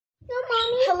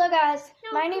Hello guys,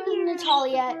 my name is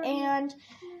Natalia and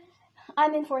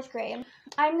I'm in 4th grade.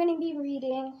 I'm going to be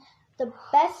reading The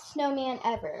Best Snowman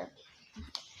Ever.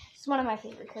 It's one of my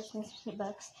favorite Christmas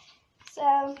books.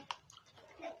 So,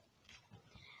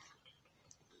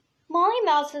 Molly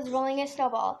Mouse is rolling a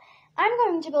snowball. I'm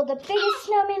going to build the biggest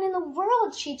snowman in the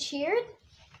world, she cheered.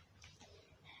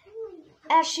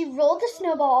 As she rolled the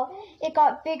snowball, it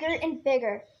got bigger and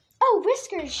bigger. Oh,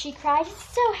 Whiskers, she cried,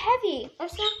 it's so heavy.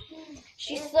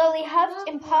 She slowly huffed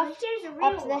and puffed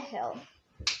up the hill.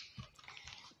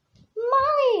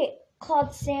 Molly,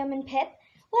 called Sam and Pip,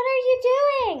 what are you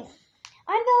doing?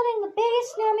 I'm building the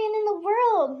biggest snowman in the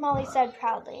world, Molly said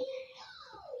proudly.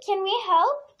 Can we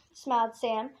help? Smiled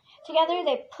Sam. Together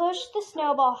they pushed the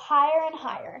snowball higher and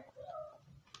higher.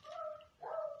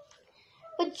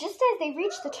 But just as they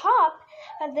reached the top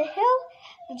of the hill,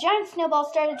 the giant snowball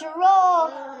started to roll.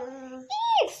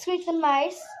 Eek! Squeaked the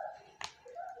mice.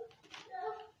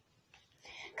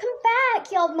 Come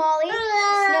back, yelled Molly.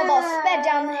 The snowball sped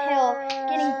down the hill,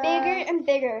 getting bigger and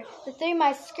bigger. The 3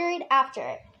 mice scurried after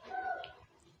it.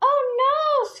 Oh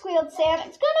no, squealed Sam.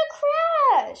 It's gonna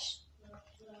crash.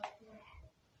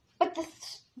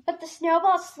 But the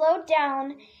snowball slowed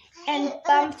down and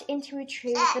bumped into a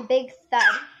tree with a big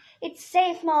thud. It's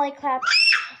safe, Molly clapped.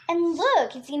 And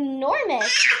look, it's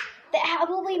enormous. How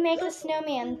will we make the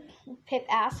snowman? Pip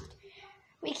asked.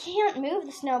 We can't move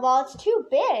the snowball. It's too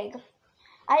big.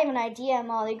 I have an idea,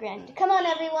 Molly grinned. Come on,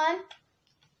 everyone.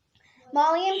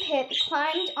 Molly and Pip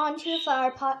climbed onto a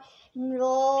flower pot and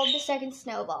rolled the second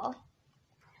snowball.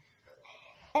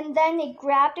 And then they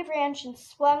grabbed a branch and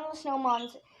swung the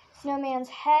snowman's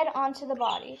head onto the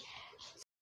body.